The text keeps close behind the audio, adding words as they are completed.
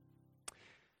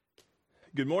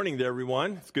Good morning to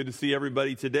everyone. It's good to see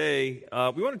everybody today.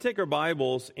 We want to take our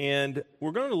Bibles and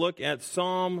we're going to look at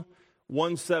Psalm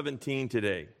 117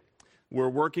 today. We're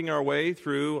working our way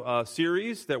through a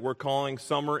series that we're calling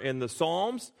Summer in the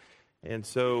Psalms. And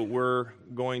so we're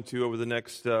going to, over the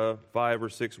next 5 or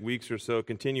 6 weeks or so,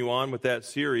 continue on with that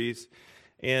series.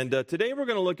 And today we're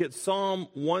going to look at Psalm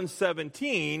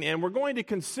 117, and we're going to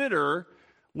consider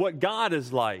what God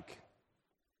is like.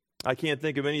 I can't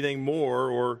think of anything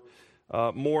more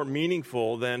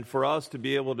meaningful than for us to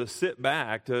be able to sit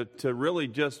back, to really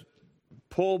just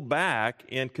pull back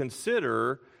and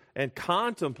consider and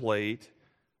contemplate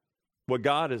what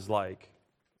God is like.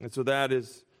 And so that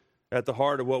is at the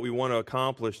heart of what we want to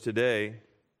accomplish today.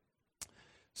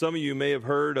 Some of you may have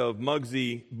heard of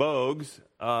Muggsy Bogues.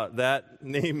 That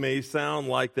name may sound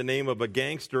like the name of a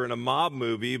gangster in a mob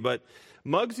movie, but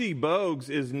Muggsy Bogues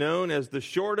is known as the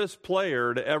shortest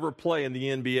player to ever play in the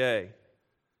NBA.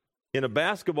 In a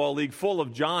basketball league full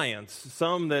of giants,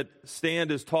 some that stand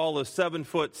as tall as 7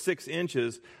 foot 6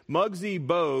 inches, Muggsy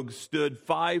Bogues stood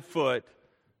 5 foot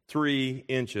 3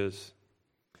 inches.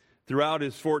 Throughout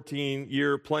his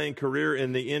 14-year playing career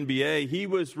in the NBA, he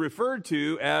was referred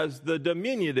to as the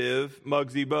diminutive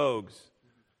Muggsy Bogues.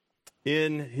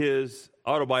 In his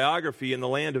autobiography, In the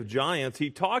Land of Giants, he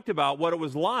talked about what it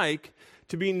was like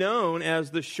to be known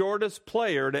as the shortest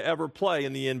player to ever play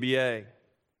in the NBA.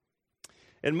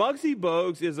 And Muggsy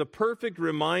Bogues is a perfect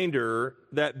reminder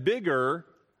that bigger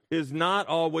is not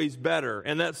always better,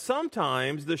 and that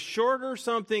sometimes the shorter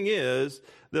something is,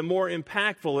 the more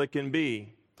impactful it can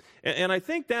be. And I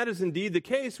think that is indeed the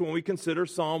case when we consider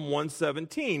Psalm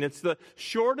 117. It's the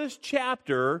shortest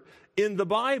chapter in the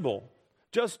Bible,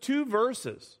 just 2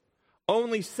 verses,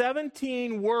 only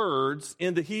 17 words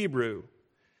in the Hebrew.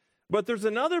 But there's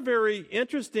another very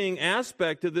interesting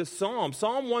aspect to this psalm.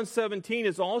 Psalm 117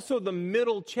 is also the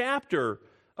middle chapter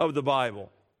of the Bible.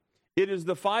 It is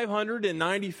the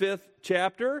 595th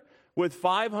chapter with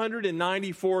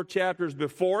 594 chapters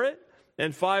before it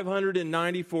and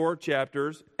 594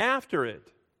 chapters after it.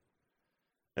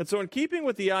 And so in keeping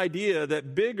with the idea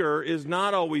that bigger is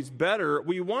not always better,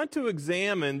 we want to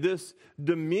examine this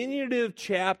diminutive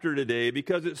chapter today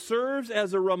because it serves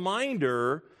as a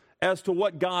reminder as to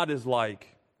what God is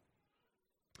like.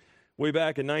 Way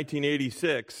back in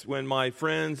 1986, when my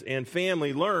friends and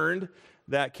family learned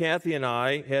that Kathy and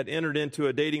I had entered into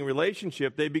a dating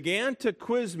relationship, they began to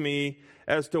quiz me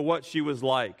as to what she was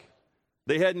like.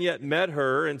 They hadn't yet met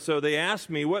her, and so they asked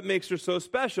me, what makes her so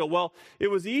special? Well, it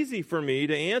was easy for me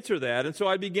to answer that, and so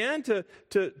I began to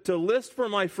list for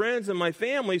my friends and my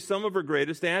family some of her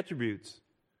greatest attributes.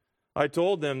 I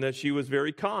told them that she was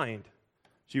very kind.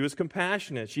 She was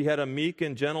compassionate. She had a meek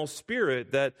and gentle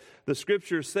spirit that the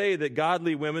scriptures say that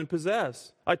godly women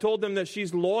possess. I told them that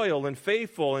she's loyal and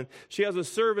faithful and she has a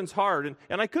servant's heart.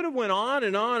 And I could have went on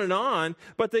and on and on,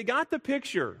 but they got the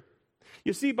picture.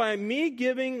 You see, by me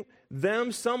giving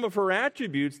them some of her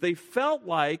attributes, they felt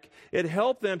like it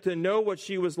helped them to know what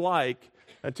she was like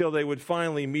until they would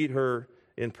finally meet her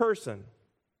in person.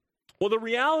 Well, the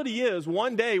reality is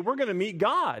one day we're going to meet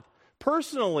God.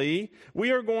 Personally, we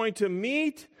are going to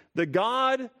meet the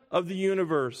God of the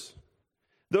universe.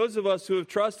 Those of us who have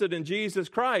trusted in Jesus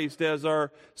Christ as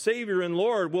our Savior and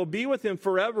Lord will be with Him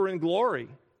forever in glory.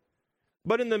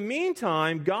 But in the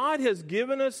meantime, God has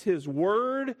given us His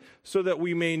Word so that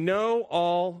we may know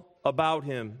all about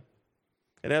Him.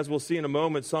 And as we'll see in a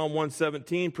moment, Psalm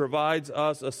 117 provides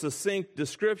us a succinct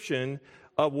description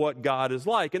of what God is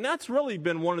like. And that's really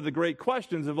been one of the great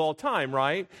questions of all time,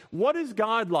 right? What is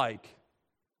God like?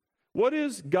 What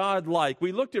is God like?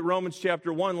 We looked at Romans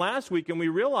chapter 1 last week and we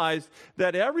realized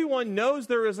that everyone knows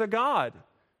there is a God.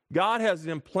 God has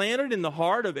implanted in the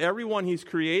heart of everyone He's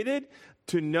created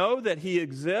to know that He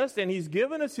exists, and He's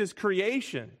given us His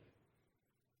creation.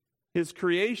 His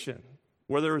creation,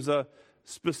 where there is a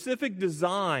specific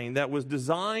design that was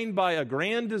designed by a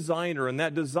grand designer, and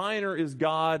that designer is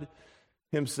God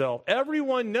Himself.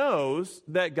 Everyone knows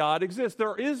that God exists.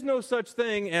 There is no such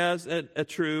thing as a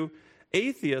true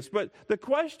atheist. But the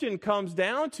question comes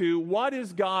down to, what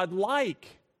is God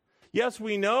like? Yes,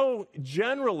 we know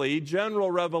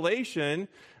general revelation,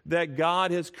 that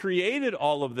God has created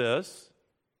all of this.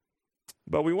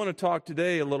 But we want to talk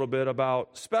today a little bit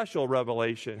about special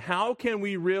revelation. How can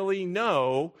we really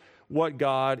know what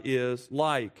God is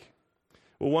like?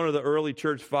 Well, one of the early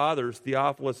church fathers,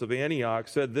 Theophilus of Antioch,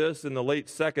 said this in the late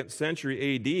 2nd century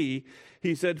A.D.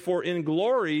 He said, "For in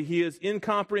glory He is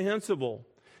incomprehensible,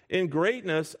 in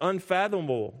greatness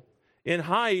unfathomable, in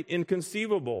height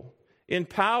inconceivable, in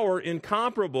power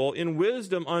incomparable, in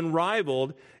wisdom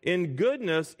unrivaled, in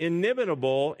goodness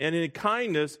inimitable, and in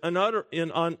kindness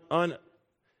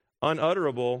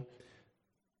unutterable.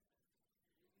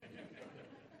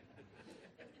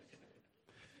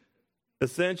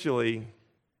 Essentially,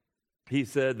 he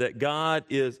said that God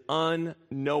is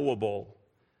unknowable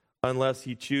unless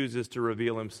he chooses to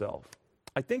reveal himself.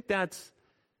 I think that's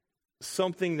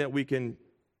something that we can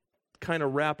kind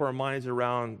of wrap our minds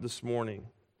around this morning.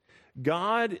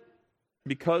 God,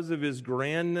 because of his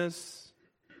grandness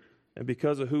and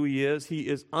because of who he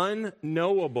is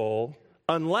unknowable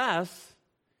unless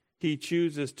he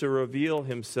chooses to reveal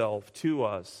himself to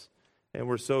us. And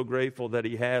we're so grateful that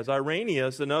he has.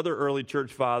 Irenaeus, another early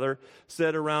church father,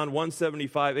 said around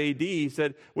 175 AD, he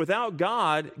said, without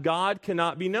God, God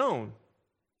cannot be known.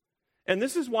 And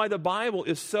this is why the Bible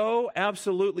is so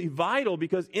absolutely vital,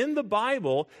 because in the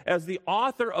Bible, as the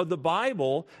author of the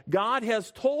Bible, God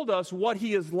has told us what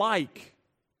he is like.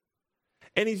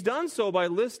 And he's done so by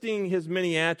listing his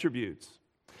many attributes.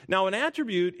 Now, an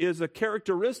attribute is a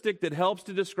characteristic that helps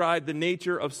to describe the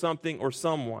nature of something or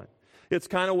someone. It's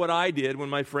kind of what I did when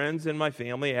my friends and my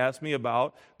family asked me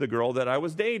about the girl that I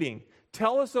was dating.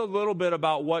 Tell us a little bit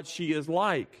about what she is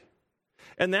like.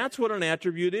 And that's what an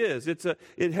attribute is.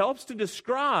 It helps to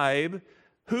describe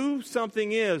who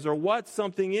something is or what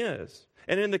something is.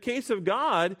 And in the case of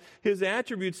God, his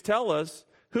attributes tell us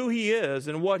who he is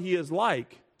and what he is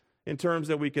like in terms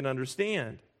that we can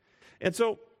understand. And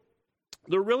so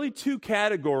there are really two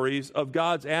categories of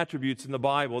God's attributes in the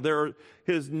Bible. There are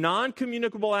his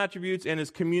non-communicable attributes and his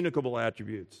communicable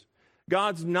attributes.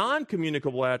 God's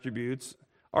non-communicable attributes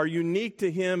are unique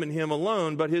to him and him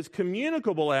alone, but his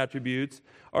communicable attributes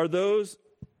are those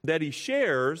that he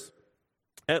shares,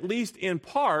 at least in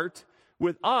part,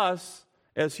 with us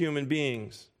as human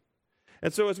beings.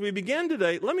 And so as we begin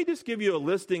today, let me just give you a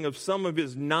listing of some of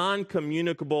his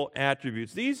non-communicable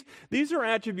attributes. These are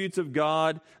attributes of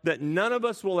God that none of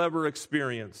us will ever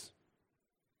experience.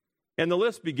 And the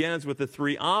list begins with the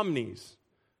three omnis: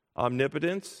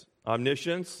 omnipotence,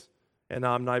 omniscience, and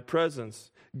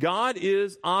omnipresence. God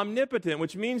is omnipotent,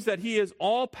 which means that he is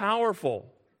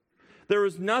all-powerful. There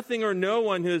is nothing or no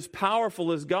one who is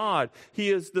powerful as God.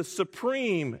 He is the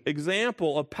supreme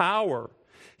example of power.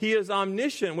 He is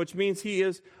omniscient, which means he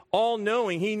is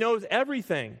all-knowing. He knows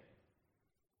everything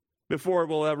before it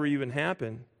will ever even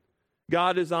happen.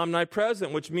 God is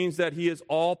omnipresent, which means that he is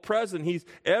all-present. He's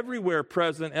everywhere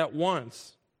present at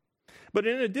once. But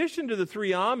in addition to the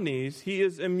three omnis, he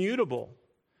is immutable,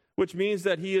 which means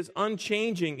that he is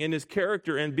unchanging in his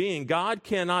character and being. God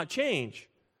cannot change.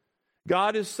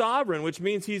 God is sovereign, which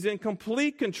means he's in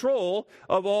complete control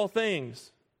of all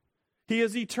things. He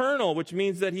is eternal, which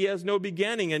means that he has no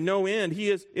beginning and no end. He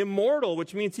is immortal,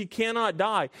 which means he cannot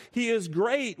die. He is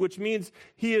great, which means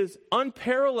he is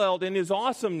unparalleled in his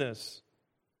awesomeness.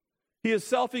 He is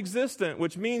self-existent,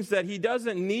 which means that he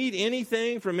doesn't need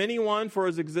anything from anyone for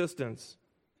his existence.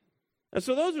 And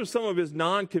so those are some of his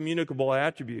non-communicable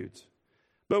attributes.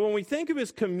 But when we think of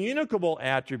his communicable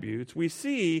attributes, we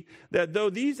see that though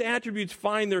these attributes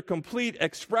find their complete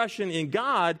expression in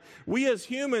God, we as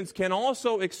humans can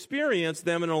also experience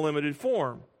them in a limited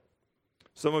form.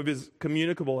 Some of his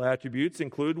communicable attributes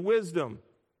include wisdom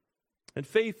and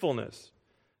faithfulness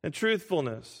and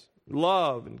truthfulness,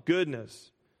 love and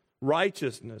goodness,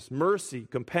 righteousness, mercy,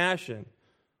 compassion,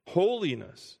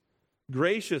 holiness,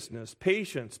 graciousness,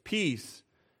 patience, peace,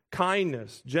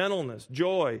 kindness, gentleness,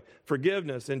 joy,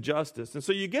 forgiveness, and justice. And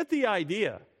so you get the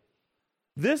idea.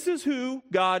 This is who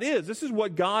God is. This is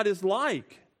what God is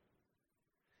like.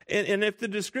 And if the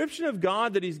description of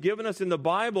God that he's given us in the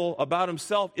Bible about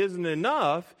himself isn't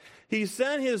enough, he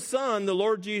sent his Son, the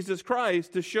Lord Jesus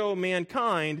Christ, to show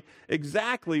mankind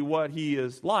exactly what he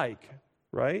is like.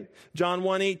 Right? John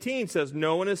 1:18 says,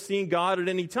 no one has seen God at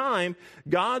any time.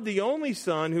 God, the only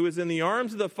Son, who is in the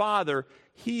arms of the Father,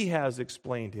 he has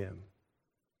explained him.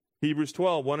 Hebrews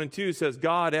 12:1-2 says,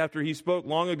 God, after he spoke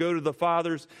long ago to the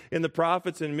fathers in the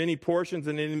prophets in many portions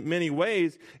and in many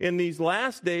ways, in these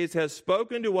last days has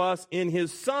spoken to us in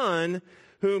his Son,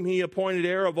 whom he appointed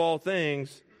heir of all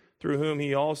things, through whom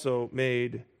he also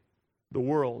made the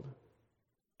world.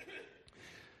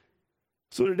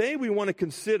 So today we want to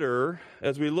consider,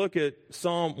 as we look at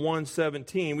Psalm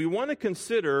 117, we want to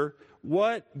consider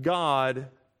what God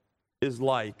is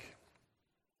like.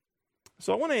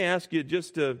 So I want to ask you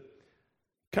just to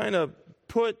kind of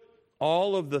put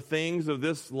all of the things of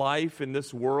this life and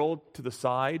this world to the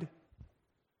side.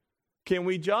 Can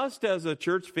we just, as a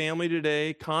church family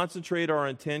today, concentrate our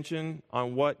attention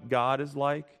on what God is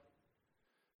like?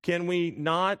 Can we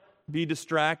not be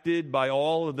distracted by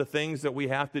all of the things that we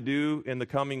have to do in the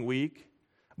coming week,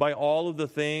 by all of the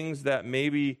things that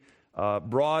maybe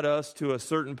brought us to a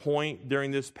certain point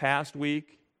during this past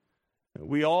week.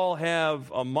 We all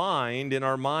have a mind, and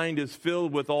our mind is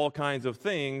filled with all kinds of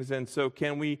things, and so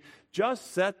can we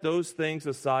just set those things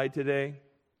aside today?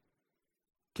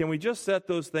 Can we just set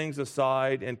those things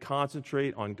aside and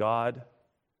concentrate on God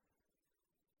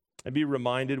and be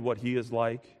reminded what He is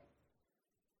like?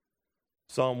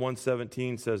 Psalm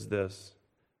 117 says this,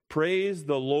 "Praise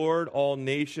the Lord, all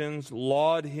nations,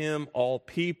 laud Him, all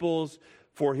peoples,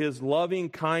 for His loving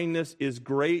kindness is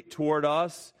great toward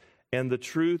us, and the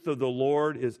truth of the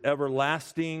Lord is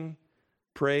everlasting.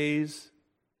 Praise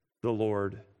the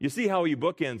Lord." You see how he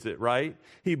bookends it, right?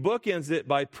 He bookends it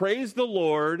by praise the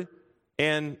Lord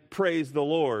and praise the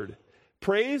Lord.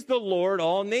 Praise the Lord,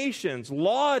 all nations.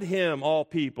 Laud Him, all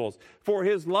peoples. For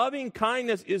His loving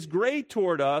kindness is great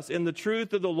toward us, and the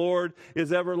truth of the Lord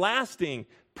is everlasting.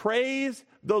 Praise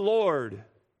the Lord.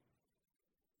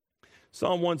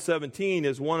 Psalm 117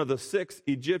 is one of the 6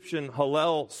 Egyptian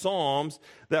Hallel psalms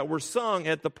that were sung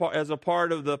as a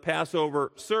part of the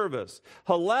Passover service.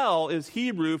 Hallel is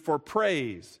Hebrew for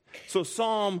praise. So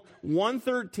Psalm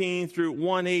 113 through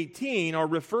 118 are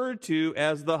referred to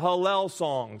as the Hallel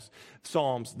psalms,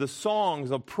 the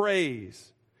songs of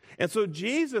praise. And so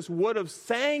Jesus would have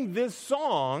sang this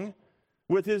song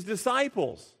with His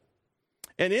disciples.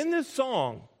 And in this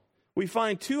song, we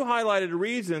find 2 highlighted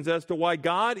reasons as to why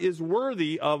God is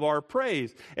worthy of our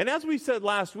praise. And as we said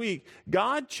last week,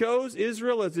 God chose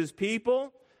Israel as His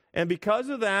people, and because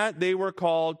of that, they were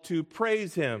called to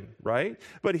praise Him, right?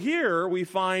 But here we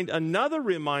find another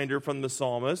reminder from the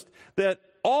psalmist that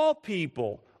all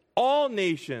people, all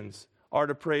nations are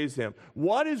to praise Him.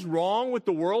 What is wrong with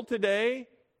the world today?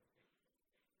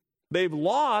 They've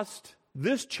lost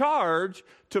this charge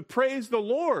to praise the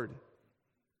Lord,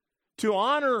 to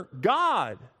honor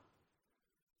God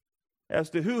as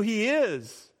to who He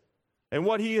is and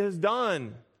what He has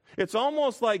done. It's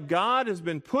almost like God has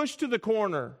been pushed to the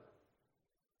corner.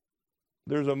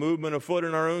 There's a movement afoot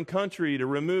in our own country to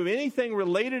remove anything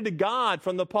related to God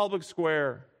from the public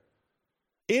square.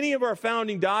 Any of our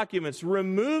founding documents,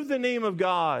 remove the name of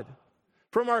God.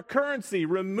 From our currency,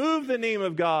 remove the name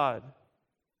of God.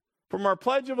 From our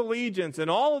Pledge of Allegiance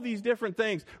and all of these different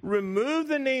things, remove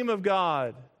the name of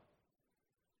God.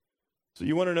 So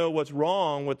you want to know what's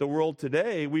wrong with the world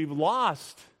today? We've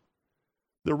lost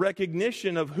the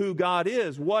recognition of who God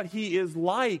is, what He is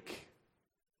like.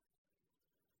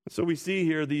 So we see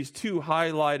here these 2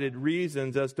 highlighted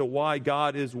reasons as to why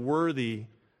God is worthy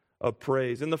of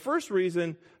praise. And the first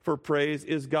reason for praise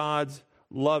is God's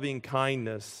loving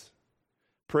kindness.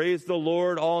 Praise the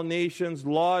Lord, all nations,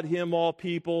 laud Him, all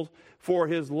people, for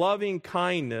His loving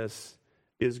kindness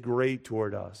is great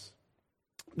toward us.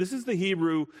 This is the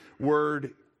Hebrew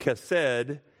word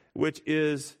chesed, which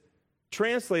is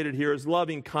translated here as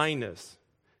loving kindness.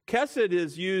 Chesed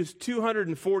is used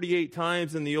 248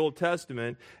 times in the Old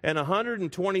Testament and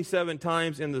 127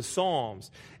 times in the Psalms.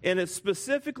 And it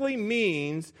specifically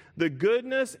means the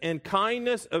goodness and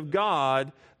kindness of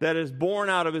God that is born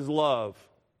out of His love.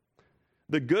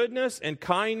 The goodness and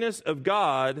kindness of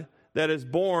God that is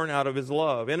born out of His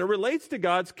love. And it relates to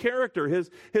God's character.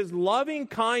 His loving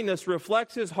kindness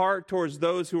reflects His heart towards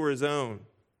those who are His own.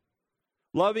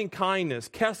 Loving kindness,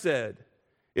 chesed,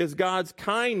 is God's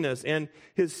kindness and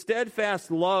His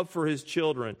steadfast love for His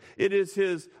children. It is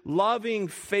His loving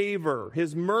favor,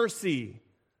 His mercy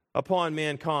upon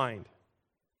mankind.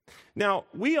 Now,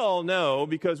 we all know,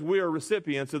 because we are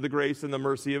recipients of the grace and the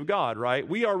mercy of God, right?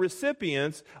 We are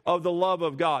recipients of the love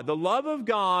of God. The love of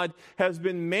God has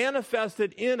been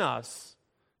manifested in us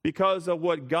because of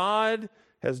what God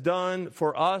has done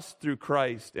for us through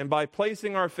Christ. And by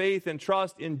placing our faith and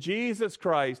trust in Jesus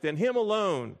Christ and Him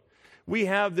alone, we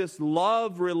have this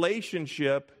love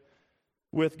relationship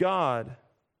with God.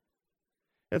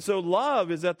 And so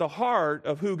love is at the heart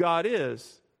of who God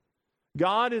is.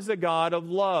 God is a God of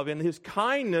love, and His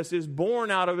kindness is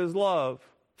born out of His love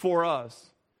for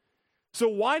us. So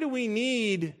why do we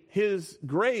need His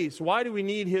grace? Why do we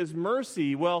need His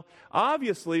mercy? Well,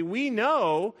 obviously, we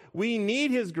know we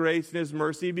need His grace and His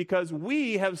mercy because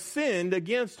we have sinned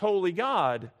against holy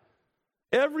God.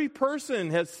 Every person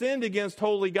has sinned against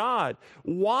holy God.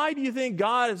 Why do you think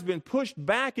God has been pushed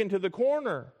back into the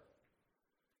corner?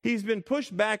 He's been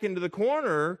pushed back into the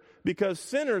corner because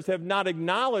sinners have not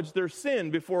acknowledged their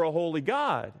sin before a holy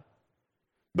God.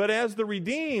 But as the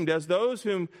redeemed, as those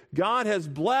whom God has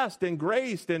blessed and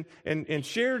graced and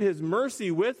shared His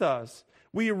mercy with us,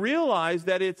 we realize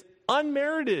that it's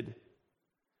unmerited.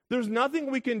 There's nothing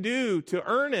we can do to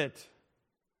earn it.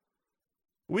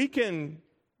 We can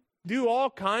do all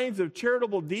kinds of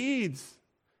charitable deeds.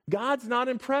 God's not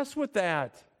impressed with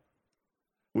that.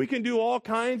 We can do all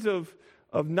kinds of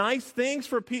nice things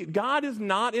for people. God is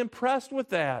not impressed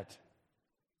with that.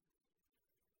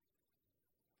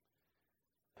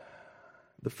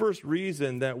 The first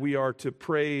reason that we are to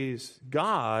praise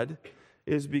God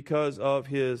is because of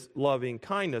his loving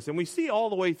kindness. And we see all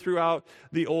the way throughout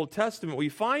the Old Testament, we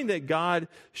find that God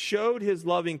showed his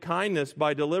loving kindness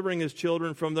by delivering his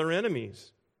children from their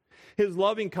enemies. His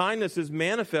loving kindness is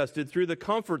manifested through the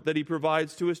comfort that he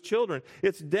provides to his children.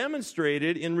 It's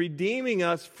demonstrated in redeeming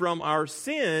us from our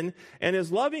sin, and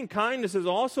his loving kindness is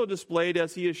also displayed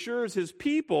as he assures his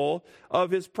people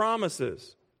of his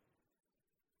promises.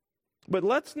 But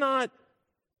let's not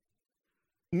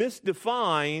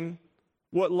misdefine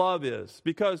what love is,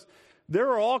 because there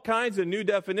are all kinds of new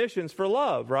definitions for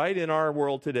love, right, in our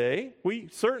world today. We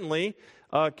certainly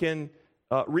can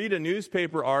read a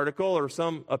newspaper article or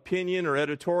some opinion or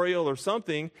editorial or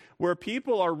something where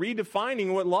people are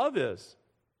redefining what love is.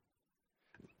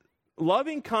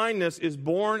 Loving kindness is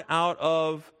born out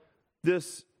of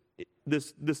this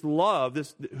love,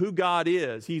 who God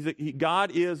is.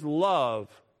 God is love.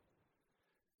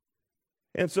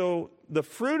 And so the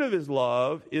fruit of his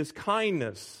love is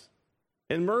kindness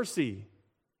and mercy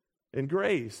and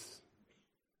grace.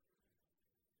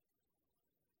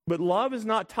 But love is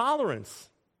not tolerance.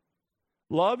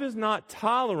 Love is not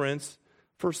tolerance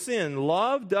for sin.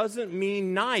 Love doesn't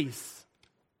mean nice.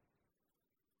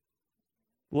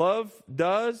 Love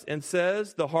does and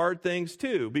says the hard things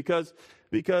too, because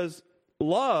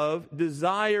love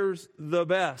desires the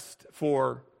best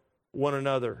for one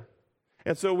another.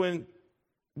 And so when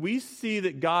we see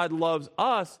that God loves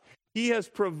us, he has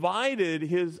provided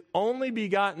his only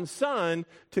begotten Son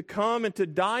to come and to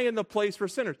die in the place for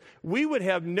sinners. We would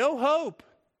have no hope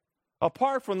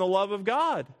apart from the love of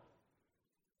God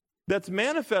that's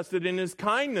manifested in his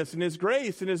kindness and his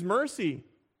grace and his mercy.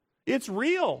 It's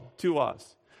real to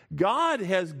us. God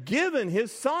has given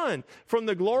his Son from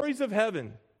the glories of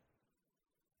heaven.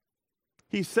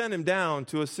 He sent him down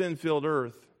to a sin-filled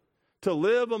earth to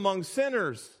live among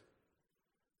sinners.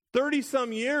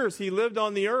 30-some years he lived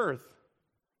on the earth.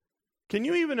 Can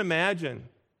you even imagine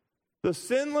the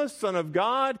sinless Son of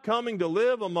God coming to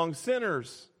live among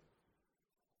sinners?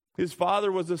 His father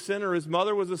was a sinner. His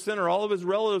mother was a sinner. All of his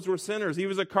relatives were sinners. He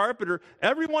was a carpenter.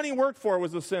 Everyone he worked for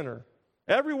was a sinner.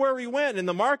 Everywhere he went, in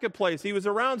the marketplace, he was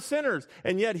around sinners.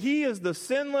 And yet he is the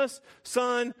sinless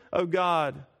Son of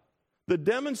God. The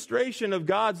demonstration of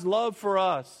God's love for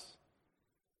us.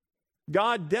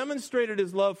 God demonstrated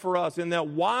his love for us in that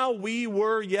while we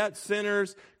were yet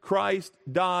sinners, Christ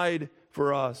died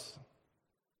for us.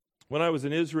 When I was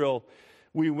in Israel,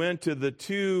 we went to the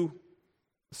two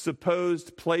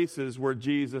supposed places where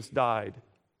Jesus died.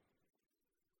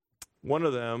 One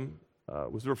of them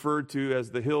was referred to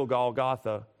as the hill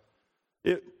Golgotha.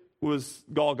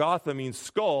 Golgotha means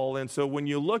skull, and so when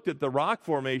you looked at the rock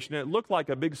formation, it looked like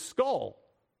a big skull.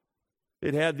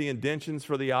 It had the indentions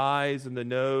for the eyes and the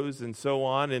nose and so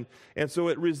on. And so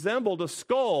it resembled a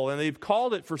skull. And they've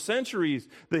called it for centuries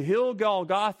the hill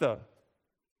Golgotha.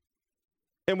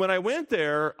 And when I went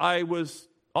there, I was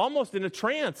almost in a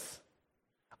trance.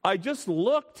 I just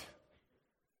looked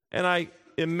and I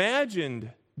imagined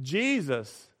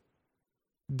Jesus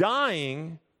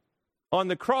dying on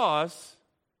the cross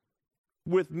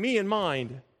with me in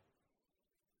mind.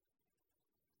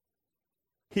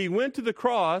 He went to the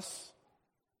cross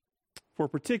for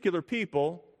particular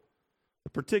people, the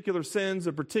particular sins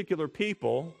of particular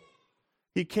people.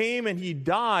 He came and he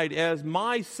died as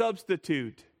my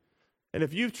substitute. And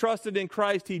if you've trusted in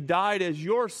Christ, he died as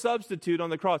your substitute on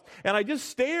the cross. And I just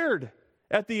stared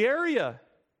at the area.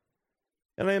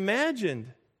 And I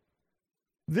imagined,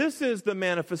 this is the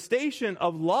manifestation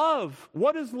of love.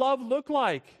 What does love look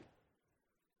like?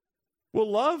 Well,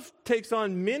 love takes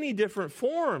on many different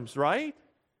forms, right?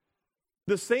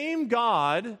 The same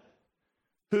God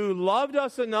who loved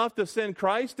us enough to send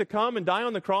Christ to come and die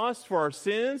on the cross for our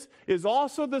sins is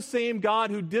also the same God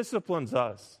who disciplines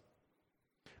us.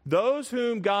 Those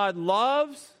whom God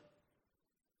loves,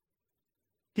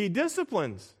 he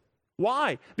disciplines.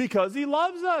 Why? Because he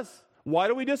loves us. Why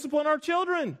do we discipline our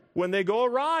children? When they go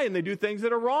awry and they do things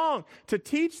that are wrong. To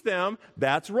teach them,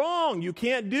 that's wrong. You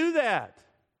can't do that.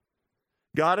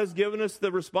 God has given us the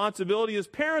responsibility as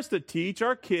parents to teach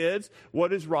our kids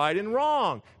what is right and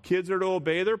wrong. Kids are to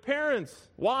obey their parents.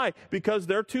 Why? Because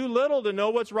they're too little to know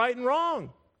what's right and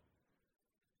wrong.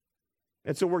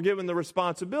 And so we're given the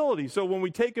responsibility. So when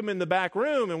we take them in the back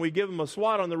room and we give them a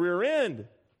swat on the rear end,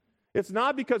 it's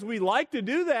not because we like to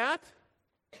do that.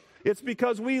 It's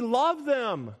because we love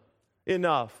them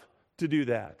enough to do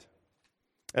that.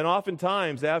 And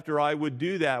oftentimes, after I would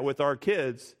do that with our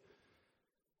kids,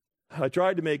 I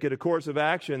tried to make it a course of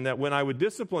action that when I would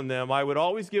discipline them, I would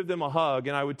always give them a hug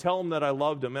and I would tell them that I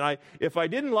loved them. And if I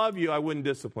didn't love you, I wouldn't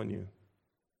discipline you.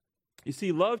 You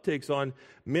see, love takes on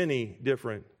many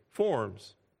different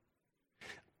forms.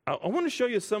 I want to show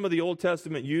you some of the Old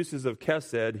Testament uses of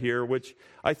Chesed here, which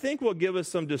I think will give us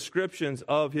some descriptions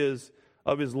of his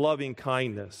loving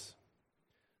kindness.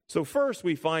 So first,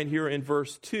 we find here in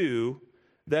verse 2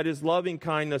 that his loving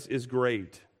kindness is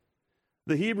great.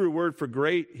 The Hebrew word for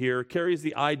great here carries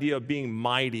the idea of being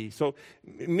mighty. So,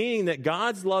 meaning that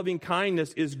God's loving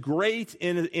kindness is great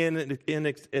in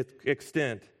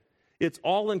extent. It's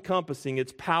all-encompassing.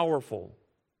 It's powerful.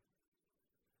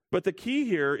 But the key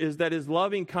here is that his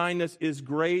loving kindness is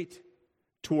great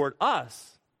toward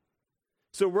us.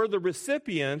 So we're the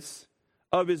recipients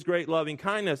of his great loving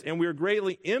kindness, and we're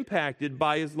greatly impacted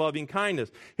by his loving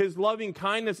kindness. His loving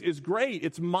kindness is great.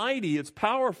 It's mighty. It's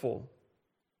powerful.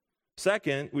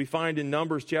 Second, we find in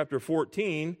Numbers chapter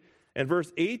 14 and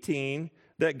verse 18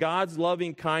 that God's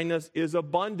loving kindness is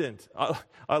abundant.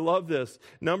 I love this.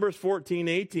 Numbers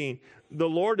 14:18. The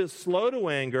Lord is slow to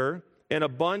anger and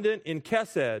abundant in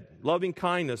Chesed, loving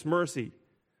kindness, mercy,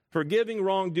 forgiving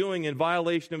wrongdoing in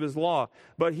violation of his law.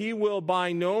 But he will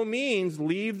by no means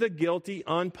leave the guilty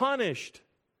unpunished,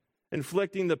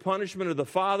 inflicting the punishment of the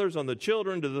fathers on the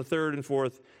children to the third and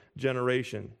fourth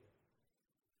generation.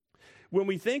 When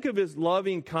we think of his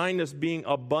loving kindness being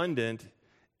abundant,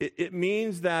 it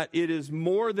means that it is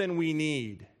more than we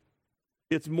need.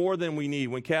 It's more than we need.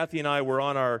 When Kathy and I were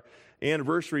on our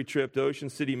anniversary trip to Ocean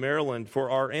City, Maryland, for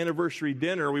our anniversary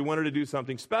dinner, we wanted to do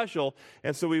something special.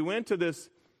 And so we went to this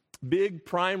big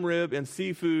prime rib and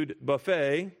seafood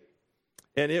buffet,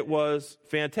 and it was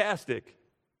fantastic.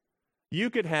 You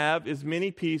could have as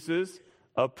many pieces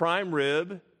of prime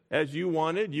rib as you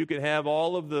wanted. You could have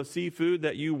all of the seafood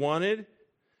that you wanted.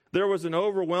 There was an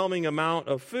overwhelming amount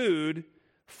of food,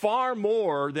 far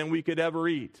more than we could ever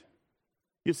eat.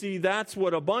 You see, that's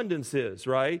what abundance is,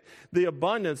 right? The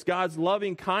abundance, God's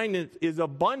loving kindness is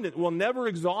abundant. We'll never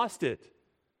exhaust it.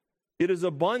 It is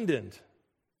abundant.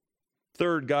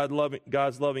 Third,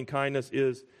 God's loving kindness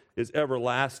is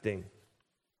everlasting.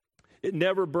 It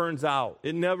never burns out.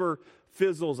 It never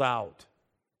fizzles out.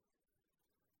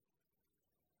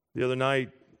 The other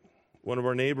night, one of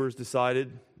our neighbors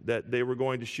decided that they were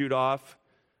going to shoot off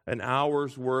an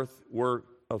hour's worth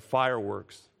of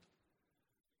fireworks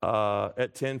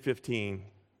at 10:15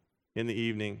 in the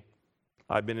evening.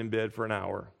 I've been in bed for an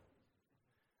hour.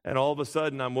 And all of a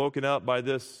sudden, I'm woken up by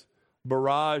this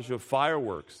barrage of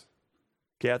fireworks.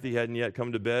 Kathy hadn't yet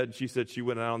come to bed. She said she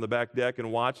went out on the back deck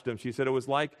and watched them. She said it was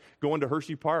like going to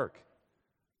Hershey Park.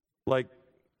 Like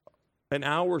an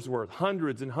hour's worth,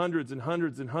 hundreds and hundreds and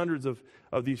hundreds and hundreds of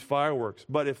these fireworks.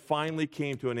 But it finally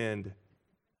came to an end,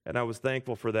 and I was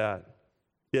thankful for that.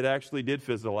 It actually did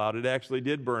fizzle out. It actually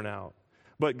did burn out.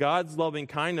 But God's loving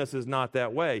kindness is not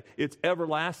that way. It's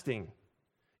everlasting.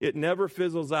 It never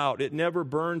fizzles out. It never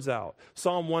burns out.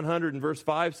 Psalm 100 and verse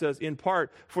 5 says, in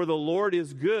part, for the Lord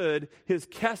is good, his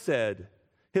chesed,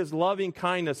 his loving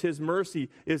kindness, his mercy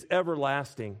is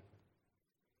everlasting.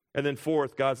 And then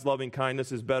fourth, God's loving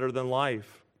kindness is better than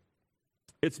life.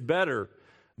 It's better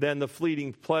than the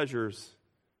fleeting pleasures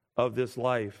of this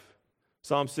life.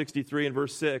 Psalm 63 and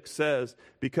verse 6 says,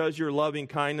 because your loving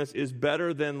kindness is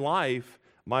better than life,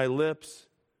 my lips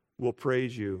will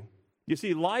praise you. You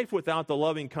see, life without the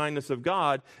loving kindness of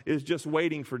God is just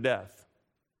waiting for death.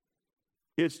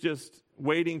 It's just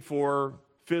waiting for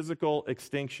physical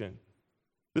extinction.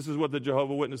 This is what the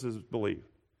Jehovah's Witnesses believe.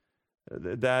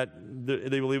 That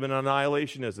they believe in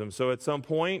annihilationism. So at some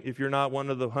point, if you're not one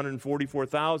of the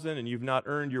 144,000 and you've not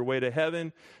earned your way to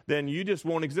heaven, then you just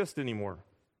won't exist anymore.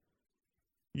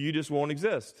 You just won't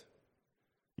exist.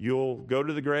 You'll go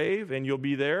to the grave and you'll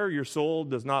be there. Your soul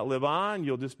does not live on.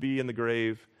 You'll just be in the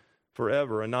grave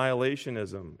forever.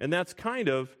 Annihilationism. And that's kind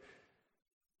of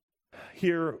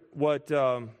here what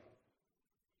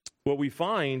we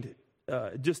find,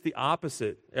 just the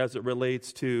opposite as it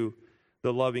relates to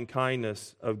the loving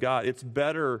kindness of God. It's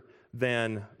better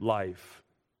than life.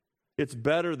 It's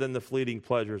better than the fleeting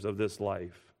pleasures of this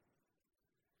life.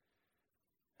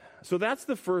 So that's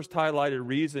the first highlighted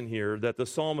reason here that the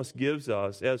psalmist gives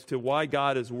us as to why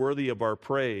God is worthy of our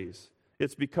praise.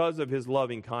 It's because of his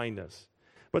loving kindness.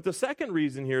 But the second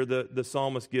reason here the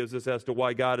psalmist gives us as to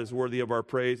why God is worthy of our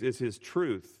praise is his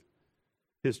truth.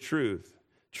 His truth.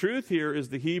 Truth here is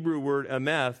the Hebrew word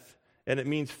emeth, and it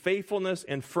means faithfulness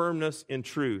and firmness in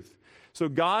truth. So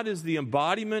God is the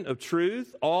embodiment of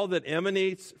truth. All that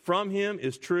emanates from him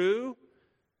is true.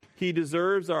 He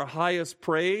deserves our highest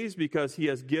praise because he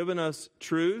has given us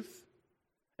truth.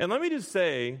 And let me just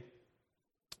say,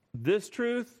 this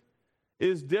truth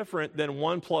is different than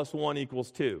 1 + 1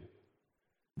 = 2.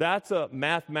 That's a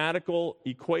mathematical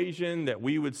equation that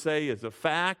we would say is a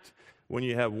fact. When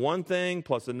you have one thing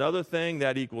plus another thing,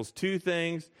 that equals two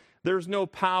things. There's no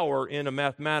power in a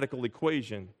mathematical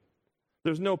equation.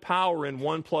 There's no power in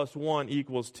 1 + 1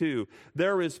 = 2.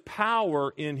 There is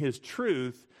power in his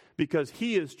truth because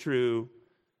he is true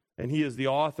and he is the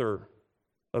author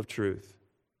of truth.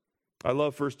 I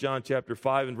love 1 John chapter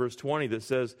 5 and verse 20 that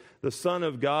says, the Son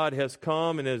of God has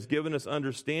come and has given us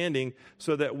understanding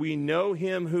so that we know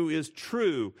him who is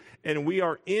true, and we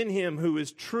are in him who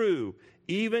is true,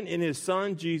 even in his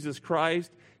Son Jesus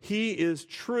Christ. He is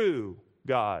true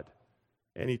God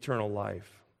and eternal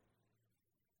life.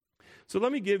 So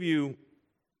let me give you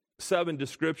 7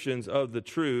 descriptions of the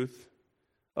truth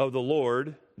of the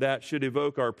Lord that should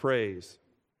evoke our praise.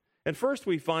 And first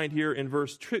we find here in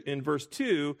verse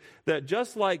 2 that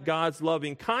just like God's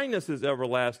loving kindness is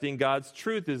everlasting, God's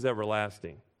truth is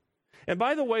everlasting. And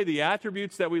by the way, the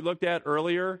attributes that we looked at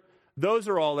earlier, those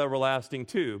are all everlasting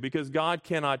too, because God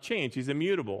cannot change. He's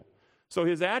immutable. So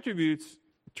his attributes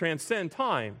transcend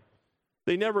time.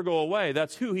 They never go away.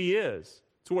 That's who he is.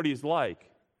 It's what he's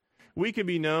like. We can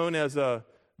be known as a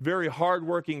very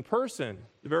hardworking person,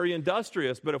 very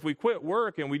industrious, but if we quit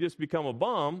work and we just become a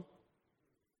bum,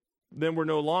 then we're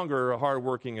no longer a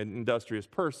hardworking and industrious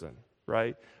person,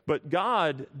 right? But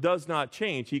God does not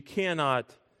change. He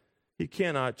cannot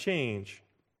change.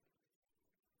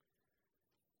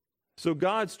 So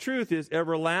God's truth is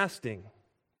everlasting.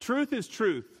 Truth is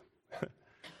truth.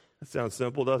 That sounds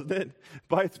simple, doesn't it?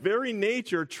 By its very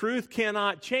nature, truth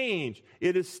cannot change.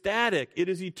 It is static. It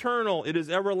is eternal. It is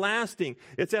everlasting.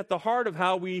 It's at the heart of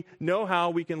how we know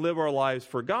how we can live our lives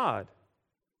for God.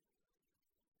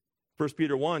 1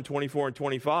 Peter 1, 24 and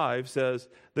 25 says,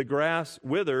 the grass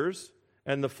withers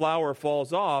and the flower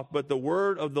falls off, but the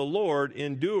word of the Lord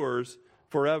endures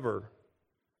forever.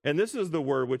 And this is the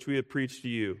word which we have preached to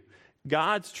you.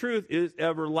 God's truth is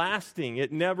everlasting.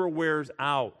 It never wears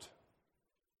out.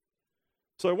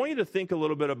 So I want you to think a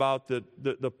little bit about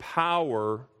the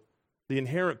power, the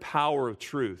inherent power of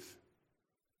truth.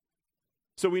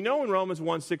 So we know in Romans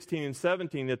 1, 16 and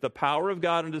 17 that the power of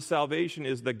God unto salvation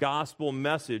is the gospel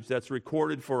message that's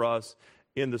recorded for us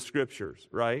in the Scriptures,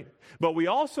 right? But we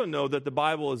also know that the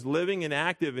Bible is living and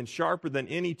active and sharper than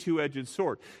any two-edged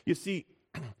sword. You see,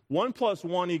 1 +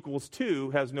 1 =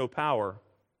 2 has no power.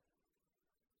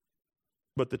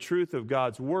 But the truth of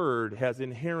God's word has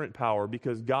inherent power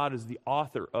because God is the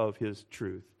author of his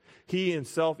truth. He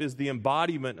himself is the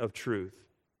embodiment of truth.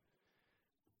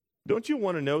 Don't you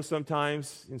want to know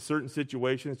sometimes in certain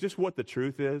situations just what the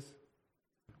truth is?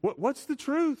 What's the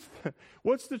truth?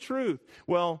 What's the truth?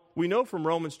 Well, we know from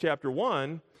Romans chapter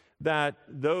 1 that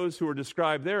those who are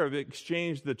described there have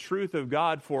exchanged the truth of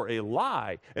God for a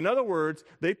lie. In other words,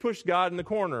 they pushed God in the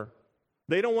corner.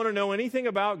 They don't want to know anything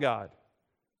about God.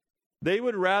 They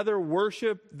would rather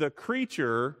worship the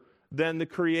creature than the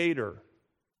creator.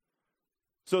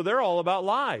 So they're all about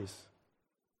lies,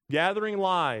 gathering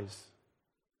lies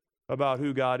about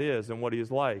who God is and what he is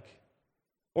like.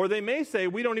 Or they may say,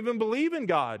 we don't even believe in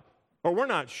God, or we're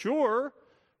not sure,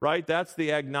 right? That's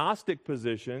the agnostic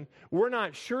position. We're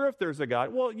not sure if there's a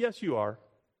God. Well, yes, you are.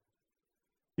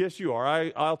 Yes, you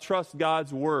are. I'll trust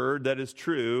God's word that is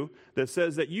true, that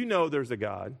says that you know there's a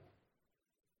God.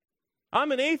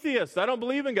 I'm an atheist. I don't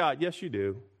believe in God. Yes, you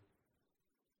do.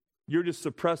 You're just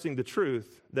suppressing the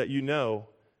truth that you know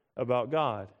about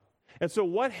God. And so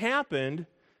what happened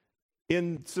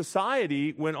in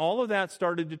society when all of that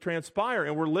started to transpire,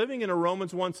 and we're living in a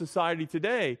Romans 1 society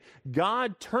today,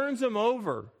 God turns them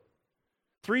over.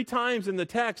 3 times in the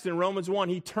text in Romans 1,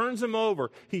 he turns them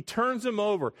over. He turns them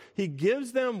over. He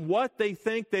gives them what they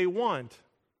think they want.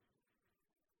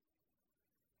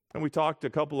 And we talked a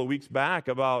couple of weeks back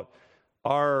about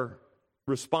our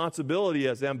responsibility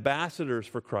as ambassadors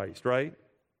for Christ, right?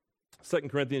 2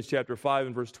 Corinthians chapter 5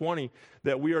 and verse 20,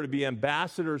 that we are to be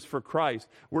ambassadors for Christ.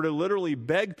 We're to literally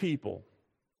beg people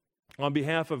on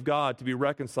behalf of God to be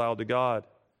reconciled to God,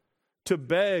 to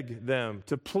beg them,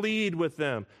 to plead with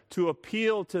them, to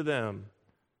appeal to them.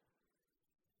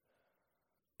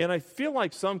 And I feel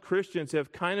like some Christians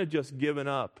have kind of just given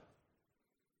up.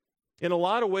 In a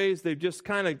lot of ways, they've just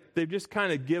kind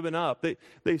of given up.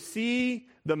 They see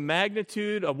the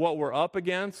magnitude of what we're up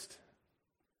against,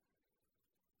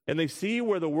 and they see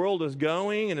where the world is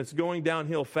going, and it's going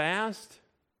downhill fast.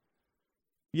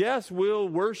 Yes, we'll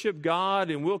worship God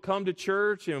and we'll come to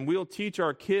church and we'll teach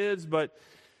our kids, but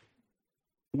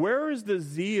where is the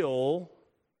zeal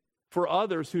for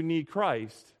others who need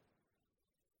Christ?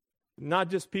 Not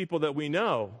just people that we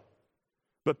know,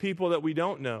 but people that we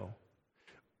don't know.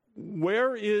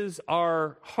 Where is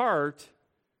our heart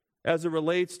as it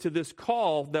relates to this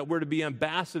call that we're to be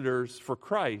ambassadors for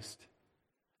Christ?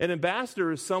 An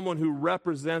ambassador is someone who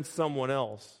represents someone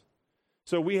else.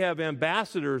 So we have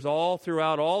ambassadors all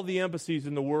throughout all the embassies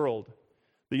in the world.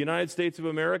 The United States of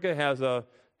America has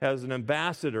an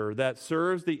ambassador that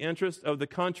serves the interest of the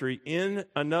country in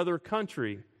another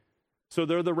country. So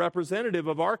they're the representative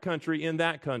of our country in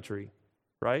that country,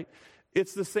 right?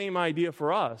 It's the same idea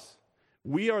for us.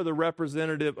 We are the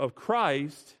representative of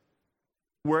Christ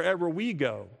wherever we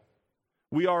go.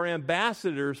 We are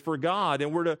ambassadors for God,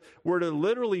 and we're to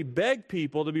literally beg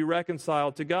people to be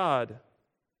reconciled to God.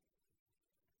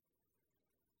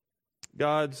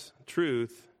 God's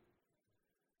truth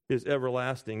is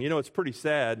everlasting. You know, it's pretty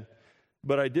sad,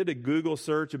 but I did a Google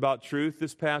search about truth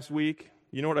this past week.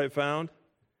 You know what I found?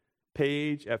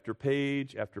 Page after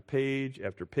page after page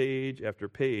after page after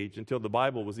page until the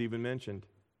Bible was even mentioned.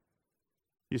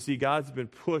 You see, God's been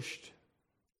pushed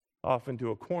off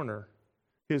into a corner.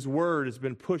 His word has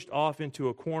been pushed off into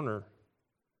a corner.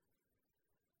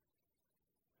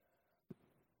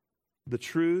 The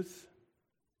truth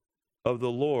of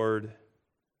the Lord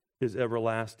is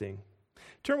everlasting.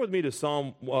 Turn with me to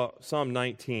Psalm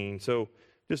 19. So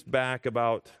just back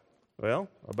about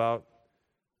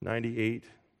 98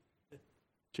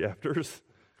 chapters.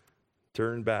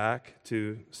 Turn back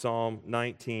to Psalm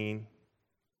 19.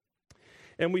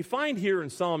 And we find here in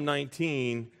Psalm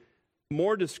 19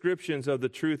 more descriptions of the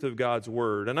truth of God's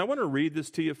word. And I want to read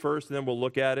this to you first, and then we'll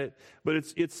look at it. But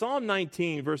it's Psalm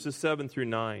 19, verses 7 through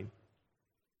 9.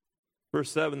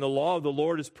 Verse 7, the law of the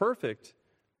Lord is perfect,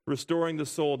 restoring the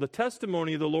soul. The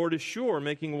testimony of the Lord is sure,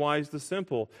 making wise the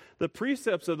simple. The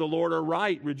precepts of the Lord are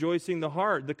right, rejoicing the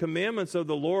heart. The commandments of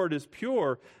the Lord is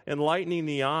pure, enlightening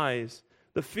the eyes.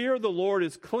 The fear of the Lord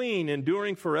is clean,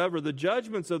 enduring forever. The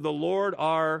judgments of the Lord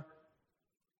are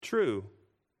true,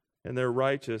 and they're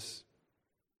righteous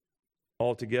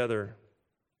altogether.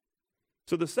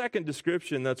 So the second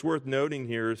description that's worth noting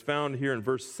here is found here in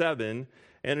verse 7,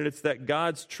 and it's that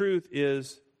God's truth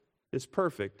is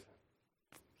perfect.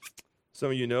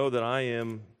 Some of you know that I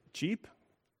am cheap,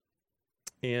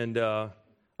 and I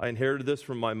inherited this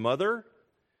from my mother,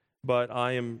 but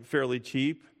I am fairly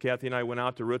cheap. Kathy and I went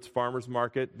out to Roots Farmers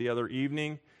Market the other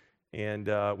evening, and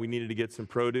we needed to get some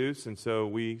produce, and so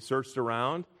we searched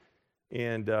around,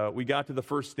 and we got to the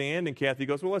first stand, and Kathy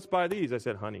goes, well, let's buy these. I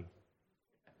said, honey,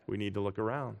 we need to look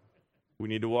around. We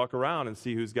need to walk around and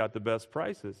see who's got the best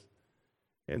prices.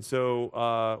 And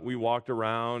so we walked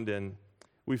around, and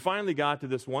we finally got to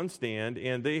this one stand,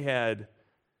 and they had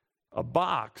a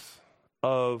box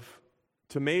of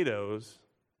tomatoes,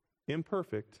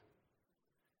 imperfect,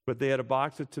 but they had a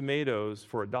box of tomatoes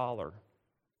for $1.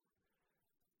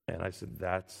 And I said,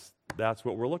 that's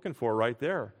what we're looking for right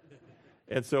there.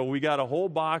 And so we got a whole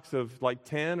box of like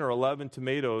 10 or 11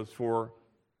 tomatoes for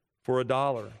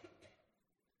 $1.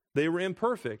 They were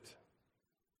imperfect,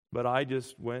 but I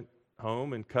just went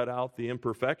home and cut out the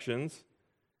imperfections.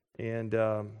 And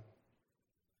but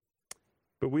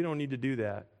we don't need to do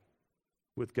that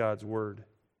with God's word.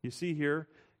 You see here,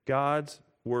 God's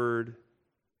word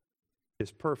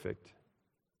is perfect.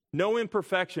 No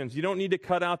imperfections. You don't need to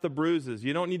cut out the bruises.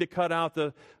 You don't need to cut out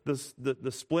the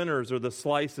splinters or the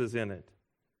slices in it.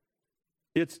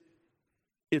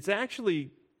 It's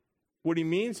actually, what he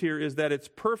means here is that it's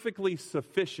perfectly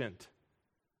sufficient.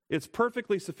 It's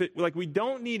perfectly sufficient. Like, we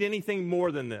don't need anything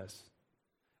more than this.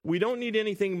 We don't need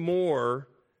anything more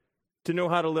to know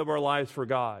how to live our lives for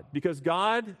God. Because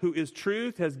God, who is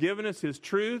truth, has given us his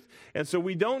truth, and so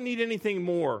we don't need anything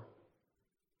more.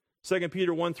 2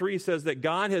 Peter 1:3 says that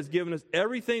God has given us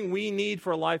everything we need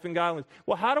for life and godliness.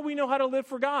 Well, how do we know how to live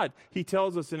for God? He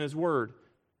tells us in his word.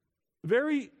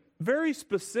 Very, very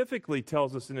specifically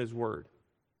tells us in his word.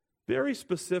 Very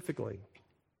specifically.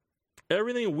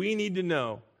 Everything we need to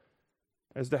know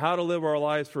as to how to live our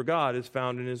lives for God is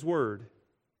found in his word.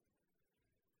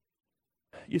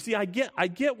 You see, I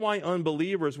get why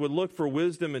unbelievers would look for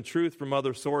wisdom and truth from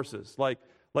other sources, like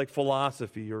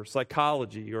philosophy or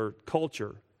psychology or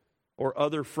culture or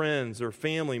other friends or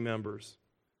family members.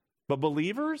 But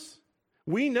believers,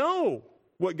 we know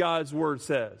what God's word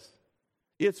says.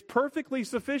 It's perfectly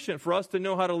sufficient for us to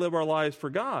know how to live our lives for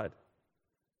God.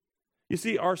 You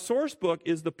see, our source book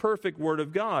is the perfect Word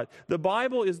of God. The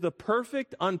Bible is the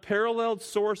perfect, unparalleled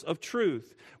source of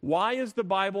truth. Why is the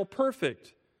Bible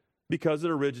perfect? because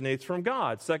it originates from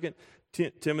God.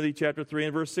 2 Timothy chapter 3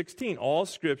 and verse 16. All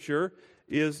Scripture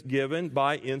is given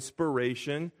by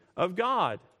inspiration of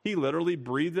God. He literally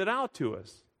breathed it out to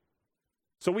us.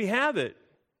 So we have it.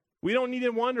 We don't need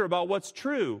to wonder about what's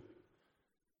true.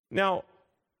 Now,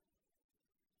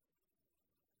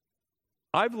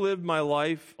 I've lived my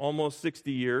life almost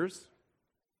 60 years.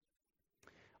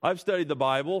 I've studied the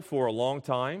Bible for a long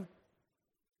time.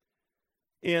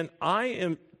 And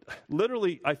I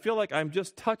feel like I'm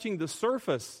just touching the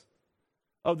surface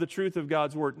of the truth of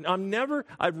God's Word.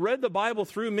 I've read the Bible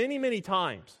through many, many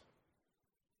times.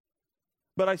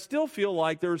 But I still feel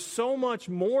like there's so much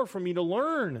more for me to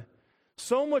learn,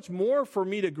 so much more for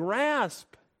me to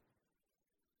grasp.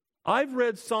 I've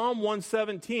read Psalm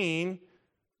 117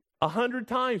 100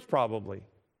 times probably.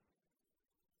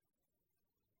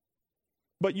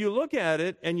 But you look at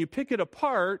it and you pick it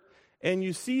apart and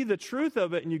you see the truth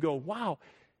of it and you go, wow,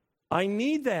 I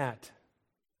need that.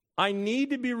 I need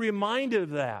to be reminded of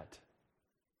that.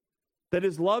 That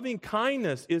His loving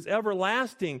kindness is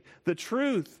everlasting. The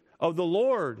truth of the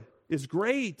Lord is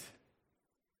great.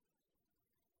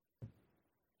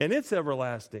 And it's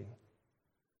everlasting.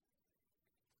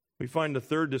 We find the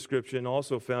third description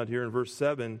also found here in verse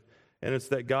 7, and it's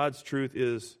that God's truth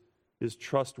is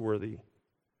trustworthy.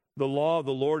 The law of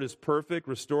the Lord is perfect,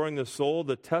 restoring the soul.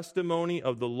 The testimony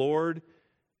of the Lord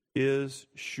is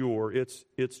sure. It's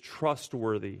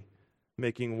trustworthy,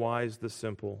 making wise the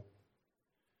simple.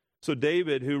 So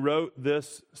David, who wrote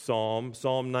this psalm,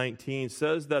 Psalm 19,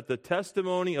 says that the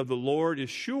testimony of the Lord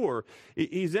is sure.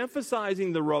 He's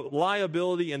emphasizing the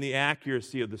reliability and the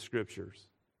accuracy of the Scriptures.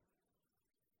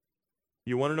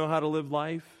 You want to know how to live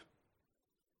life?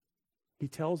 He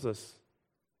tells us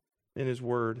in His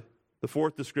Word. The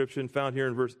fourth description found here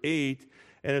in verse 8,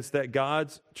 and it's that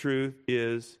God's truth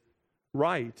is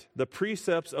right. The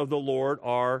precepts of the Lord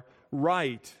are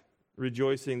right,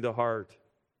 rejoicing the heart.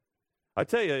 I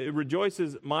tell you, it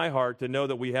rejoices my heart to know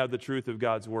that we have the truth of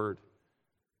God's Word.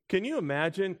 Can you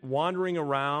imagine wandering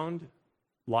around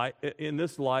in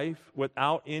this life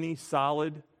without any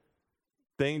solid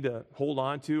thing to hold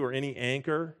on to or any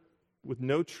anchor, with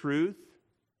no truth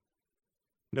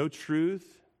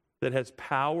that has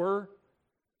power?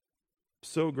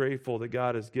 So grateful that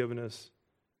God has given us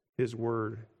His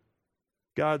Word.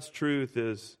 God's truth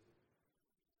is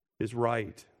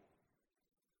right.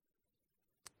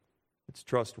 It's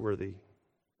trustworthy.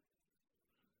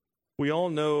 We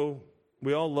all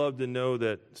love to know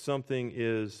that something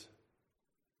is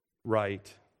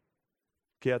right.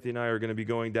 Kathy and I are going to be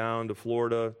going down to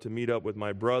Florida to meet up with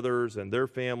my brothers and their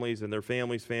families and their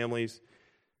families' families.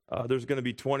 There's going to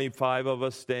be 25 of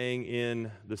us staying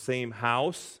in the same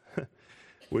house,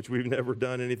 which we've never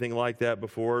done anything like that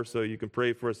before, so you can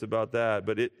pray for us about that.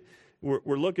 But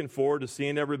we're looking forward to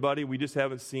seeing everybody. We just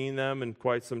haven't seen them in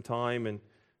quite some time, and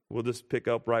we'll just pick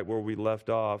up right where we left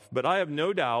off. But I have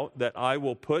no doubt that I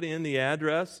will put in the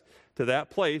address to that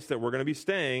place that we're going to be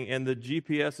staying, and the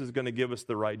GPS is going to give us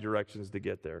the right directions to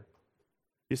get there.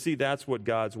 You see, that's what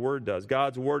God's Word does.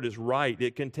 God's Word is right.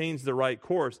 It contains the right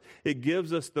course. It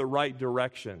gives us the right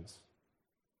directions.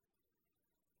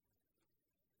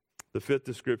 The fifth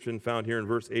description found here in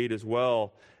verse 8 as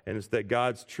well, and it's that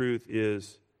God's truth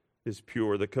is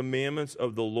pure. The commandments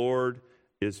of the Lord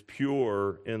is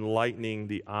pure, enlightening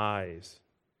the eyes.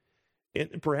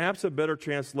 And perhaps a better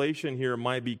translation here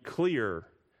might be clear.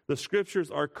 The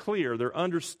Scriptures are clear. They're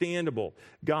understandable.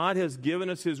 God has given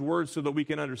us His Word so that we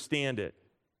can understand it.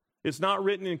 It's not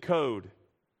written in code.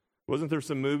 Wasn't there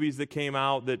some movies that came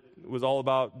out that was all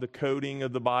about the coding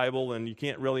of the Bible and you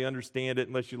can't really understand it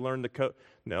unless you learn the code?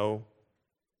 No,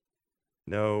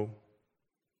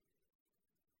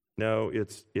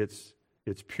 it's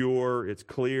pure, it's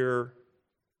clear.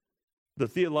 The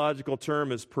theological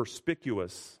term is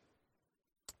perspicuous.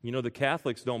 You know, the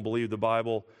Catholics don't believe the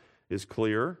Bible is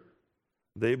clear.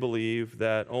 They believe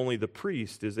that only the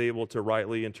priest is able to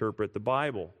rightly interpret the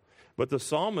Bible. But the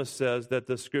psalmist says that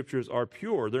the Scriptures are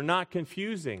pure. They're not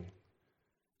confusing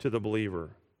to the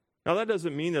believer. Now, that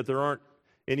doesn't mean that there aren't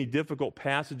any difficult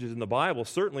passages in the Bible.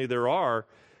 Certainly there are.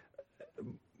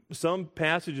 Some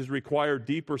passages require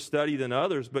deeper study than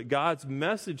others, but God's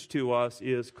message to us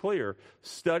is clear.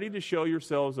 Study to show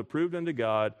yourselves approved unto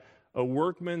God, a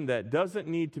workman that doesn't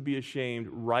need to be ashamed,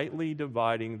 rightly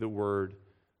dividing the word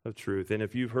of truth. And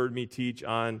if you've heard me teach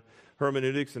on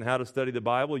hermeneutics and how to study the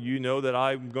Bible, you know that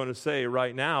I'm going to say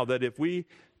right now that if we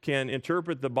can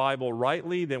interpret the Bible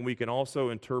rightly, then we can also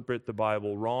interpret the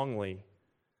Bible wrongly.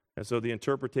 And so the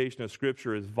interpretation of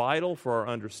Scripture is vital for our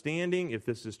understanding. If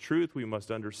this is truth, we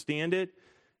must understand it.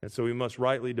 And so we must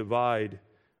rightly divide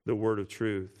the word of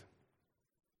truth.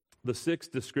 The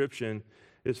sixth description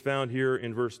is found here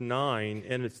in verse 9,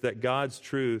 and it's that God's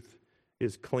truth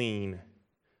is clean.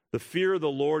 The fear of the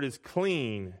Lord is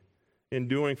clean,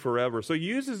 enduring forever. So he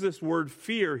uses this word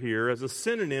fear here as a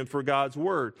synonym for God's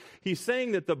word. He's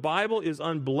saying that the Bible is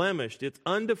unblemished, it's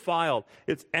undefiled,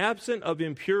 it's absent of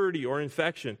impurity or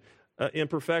imperfection.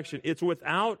 It's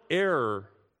without error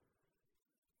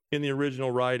in the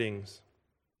original writings.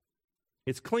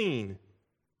 It's clean.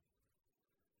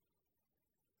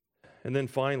 And then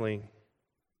finally,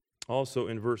 also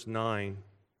in verse 9,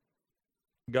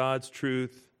 God's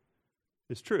truth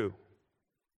is true.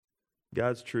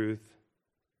 God's truth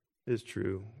is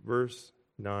true. Verse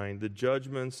 9, the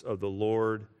judgments of the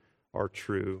Lord are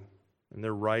true, and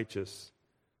they're righteous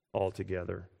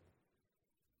altogether.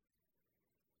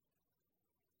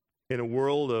 In a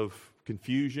world of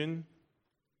confusion,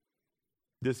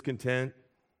 discontent,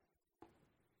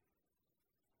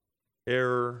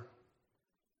 error,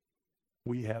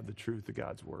 we have the truth of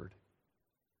God's word.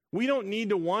 We don't need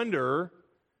to wonder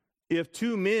if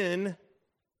two men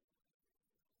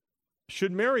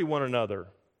should marry one another,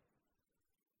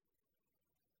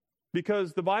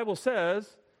 because the Bible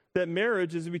says that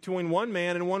marriage is between one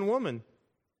man and one woman.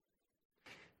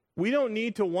 We don't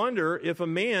need to wonder if a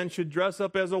man should dress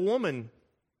up as a woman,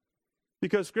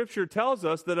 because Scripture tells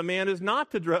us that a man is not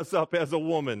to dress up as a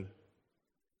woman.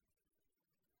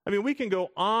 I mean, we can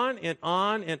go on and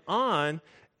on and on.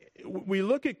 We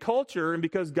look at culture, and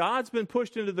because God's been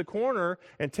pushed into the corner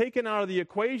and taken out of the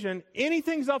equation,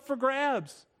 anything's up for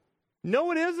grabs.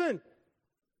 No, it isn't.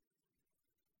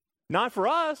 Not for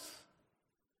us,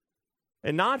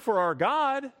 and not for our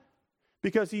God,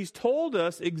 because He's told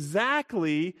us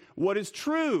exactly what is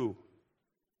true.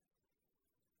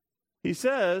 He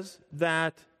says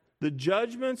that the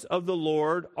judgments of the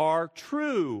Lord are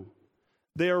true.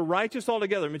 They are righteous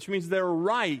altogether, which means they're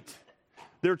right.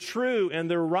 They're true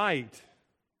and they're right.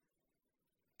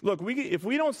 Look, if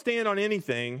we don't stand on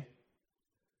anything,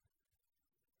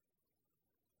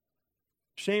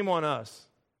 shame on us.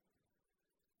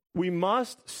 We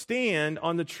must stand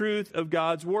on the truth of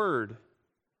God's word.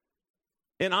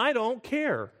 And I don't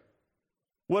care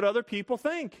what other people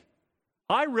think.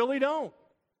 I really don't.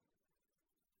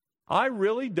 I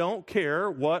really don't care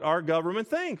what our government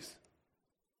thinks.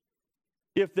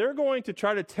 If they're going to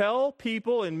try to tell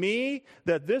people and me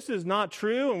that this is not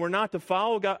true and we're not to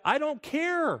follow God, I don't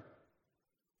care.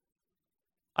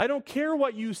 I don't care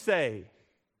what you say.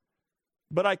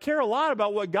 But I care a lot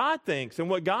about what God thinks and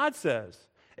what God says.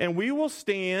 And we will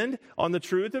stand on the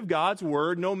truth of God's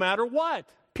word no matter what,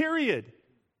 period.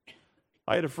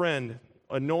 I had a friend,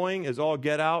 annoying as all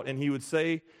get out, and he would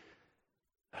say,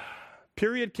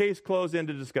 period, case closed, end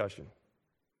of discussion,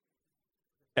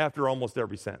 after almost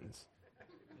every sentence.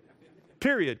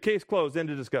 Period, case closed, end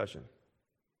of discussion.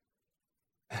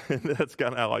 That's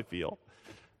kind of how I feel.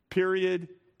 Period,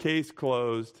 case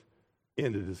closed,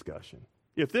 end of discussion.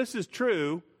 If this is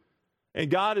true, and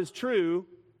God is true,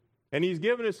 and He's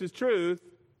given us His truth,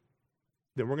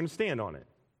 then we're going to stand on it.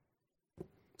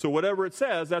 So whatever it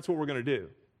says, that's what we're going to do.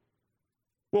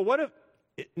 Well, what if,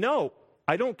 no,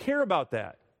 I don't care about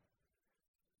that.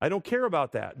 I don't care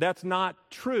about that. That's not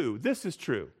true. This is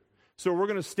true. So we're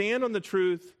going to stand on the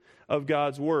truth of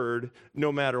God's word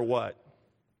no matter what.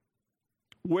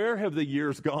 Where have the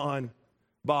years gone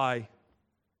by?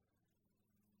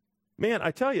 Man,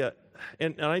 I tell you,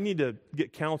 and I need to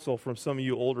get counsel from some of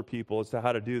you older people as to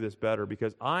how to do this better,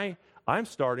 because I'm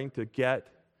starting to get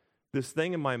this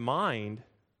thing in my mind.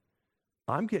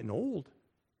 I'm getting old.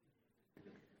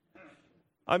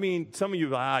 I mean, some of you,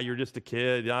 you're just a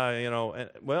kid,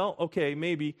 well, okay,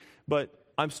 maybe, but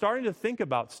I'm starting to think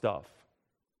about stuff.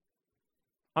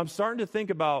 I'm starting to think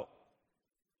about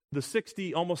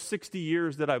the almost 60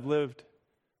 years that I've lived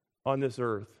on this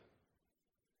earth.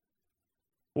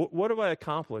 What have I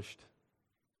accomplished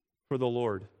for the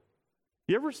Lord?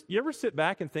 You ever sit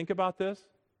back and think about this?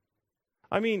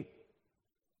 I mean,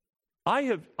 I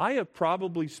have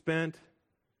probably spent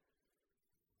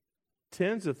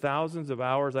tens of thousands of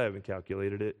hours, I haven't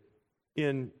calculated it,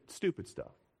 in stupid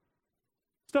stuff.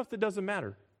 Stuff that doesn't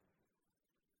matter.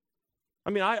 I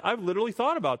mean, I've literally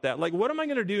thought about that. Like, what am I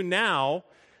going to do now?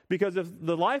 Because if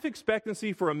the life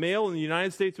expectancy for a male in the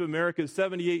United States of America is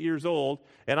 78 years old,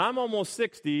 and I'm almost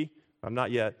 60, I'm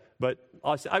not yet, but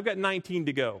I've got 19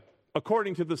 to go.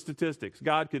 According to the statistics,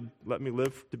 God could let me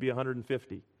live to be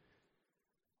 150.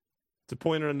 It's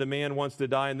appointed unto man wants to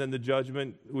die, and then the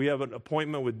judgment. We have an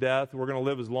appointment with death. We're going to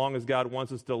live as long as God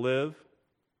wants us to live.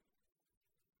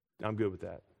 I'm good with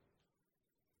that.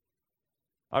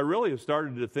 I really have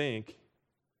started to think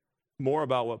more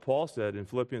about what Paul said in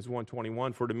Philippians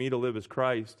 1:21, for to me to live is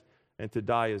Christ, and to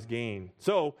die is gain.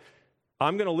 So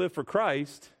I'm going to live for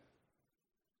Christ.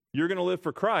 You're going to live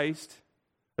for Christ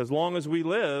as long as we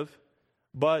live.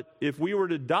 But if we were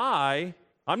to die,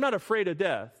 I'm not afraid of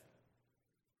death.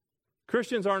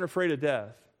 Christians aren't afraid of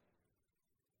death.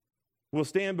 We'll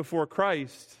stand before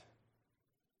Christ.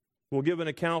 We'll give an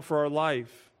account for our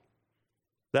life.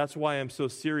 That's why I'm so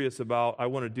serious about I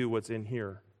want to do what's in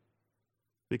here.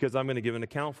 Because I'm going to give an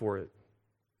account for it.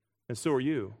 And so are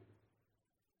you.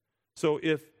 So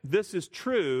if this is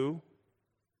true,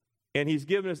 and He's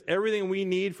given us everything we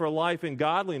need for life and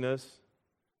godliness,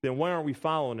 then why aren't we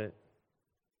following it?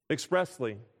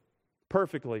 Expressly,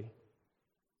 perfectly.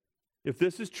 If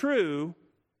this is true,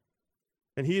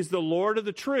 and He's the Lord of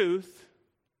the truth,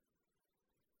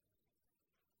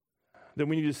 then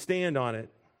we need to stand on it.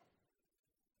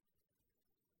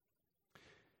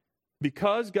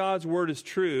 Because God's word is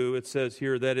true, it says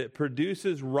here that it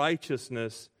produces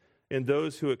righteousness in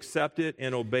those who accept it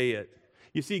and obey it.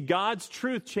 You see, God's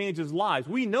truth changes lives.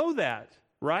 We know that,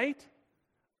 right?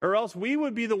 Or else we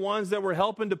would be the ones that were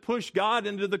helping to push God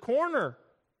into the corner.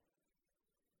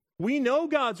 We know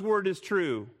God's word is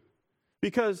true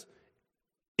because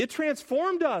it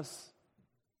transformed us.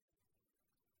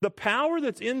 The power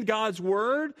that's in God's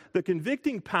word, the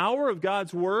convicting power of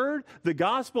God's word, the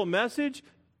gospel message,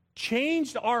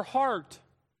 changed our heart.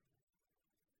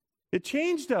 It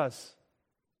changed us.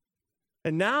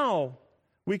 And now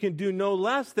we can do no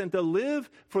less than to live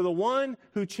for the one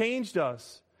who changed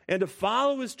us and to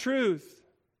follow His truth.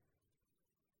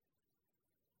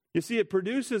 You see, it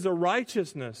produces a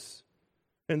righteousness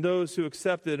in those who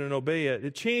accept it and obey it.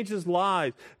 It changes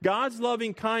lives. God's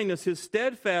loving kindness, His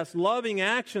steadfast, loving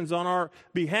actions on our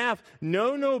behalf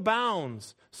know no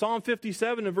bounds. Psalm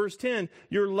 57 and verse 10,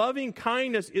 your loving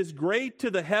kindness is great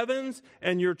to the heavens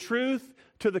and your truth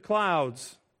to the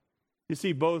clouds. You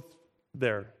see both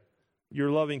there. Your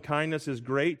loving kindness is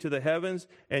great to the heavens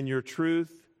and your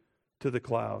truth to the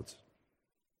clouds.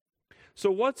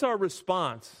 So what's our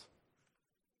response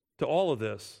to all of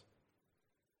this?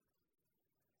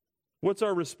 What's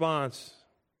our response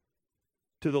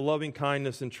to the loving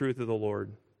kindness and truth of the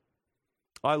Lord?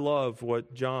 I love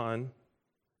what John,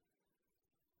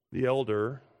 the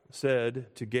elder,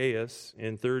 said to Gaius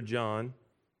in 3 John,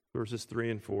 verses 3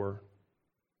 and 4.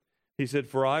 He said,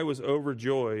 for I was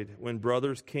overjoyed when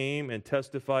brothers came and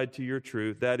testified to your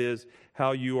truth, that is,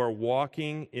 how you are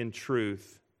walking in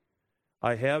truth.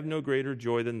 I have no greater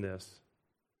joy than this,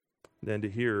 than to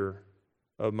hear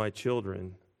of my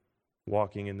children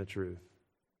walking in the truth.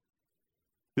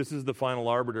 This is the final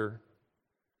arbiter.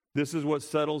 This is what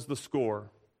settles the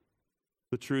score,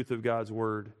 the truth of God's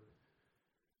word.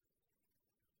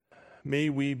 May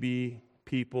we be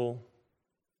people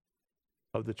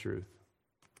of the truth.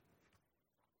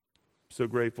 So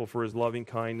grateful for His loving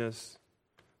kindness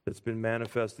that's been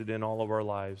manifested in all of our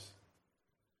lives.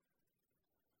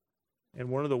 And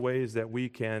one of the ways that we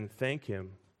can thank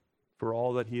Him for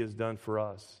all that He has done for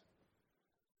us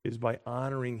is by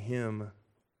honoring Him,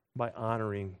 by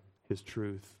honoring His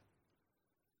truth.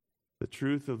 The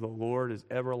truth of the Lord is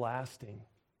everlasting.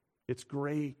 It's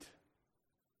great.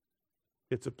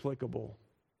 It's applicable.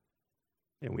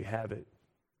 And we have it.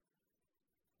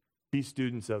 Be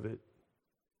students of it.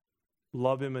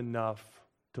 Love Him enough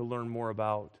to learn more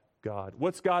about God.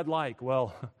 What's God like?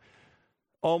 Well,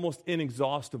 almost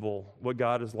inexhaustible what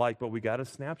God is like, but we got a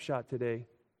snapshot today.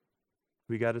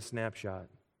 We got a snapshot.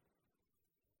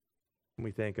 And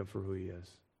we thank Him for who He is.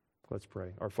 Let's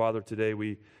pray. Our Father, today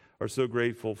we are so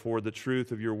grateful for the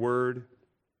truth of your word.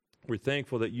 We're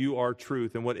thankful that you are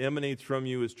truth, and what emanates from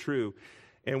you is true.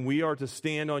 And we are to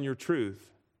stand on your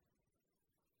truth.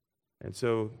 And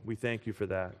so we thank you for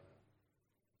that.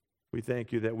 We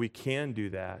thank you that we can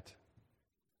do that.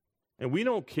 And we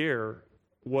don't care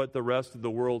what the rest of the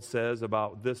world says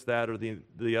about this, that, or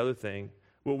the other thing.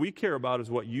 What we care about is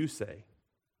what you say.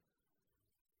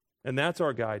 And that's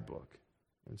our guidebook.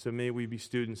 And so may we be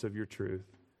students of your truth.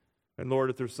 And Lord,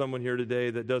 if there's someone here today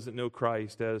that doesn't know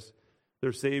Christ as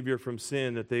their Savior from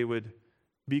sin, that they would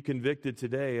be convicted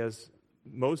today, as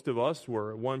most of us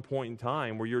were at one point in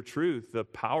time, where your truth, the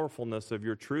powerfulness of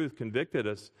your truth, convicted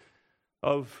us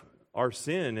of our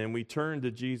sin, and we turned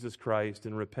to Jesus Christ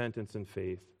in repentance and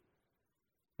faith.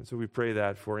 And so we pray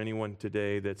that for anyone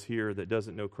today that's here that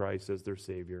doesn't know Christ as their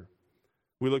Savior.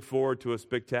 We look forward to a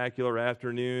spectacular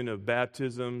afternoon of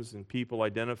baptisms and people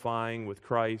identifying with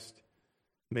Christ.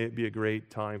 May it be a great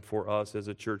time for us as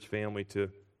a church family to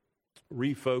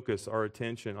refocus our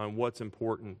attention on what's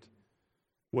important,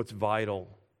 what's vital,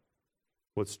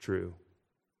 what's true.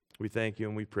 We thank you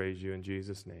and we praise you in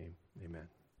Jesus' name. Amen.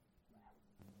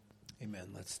 Amen.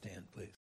 Let's stand, please.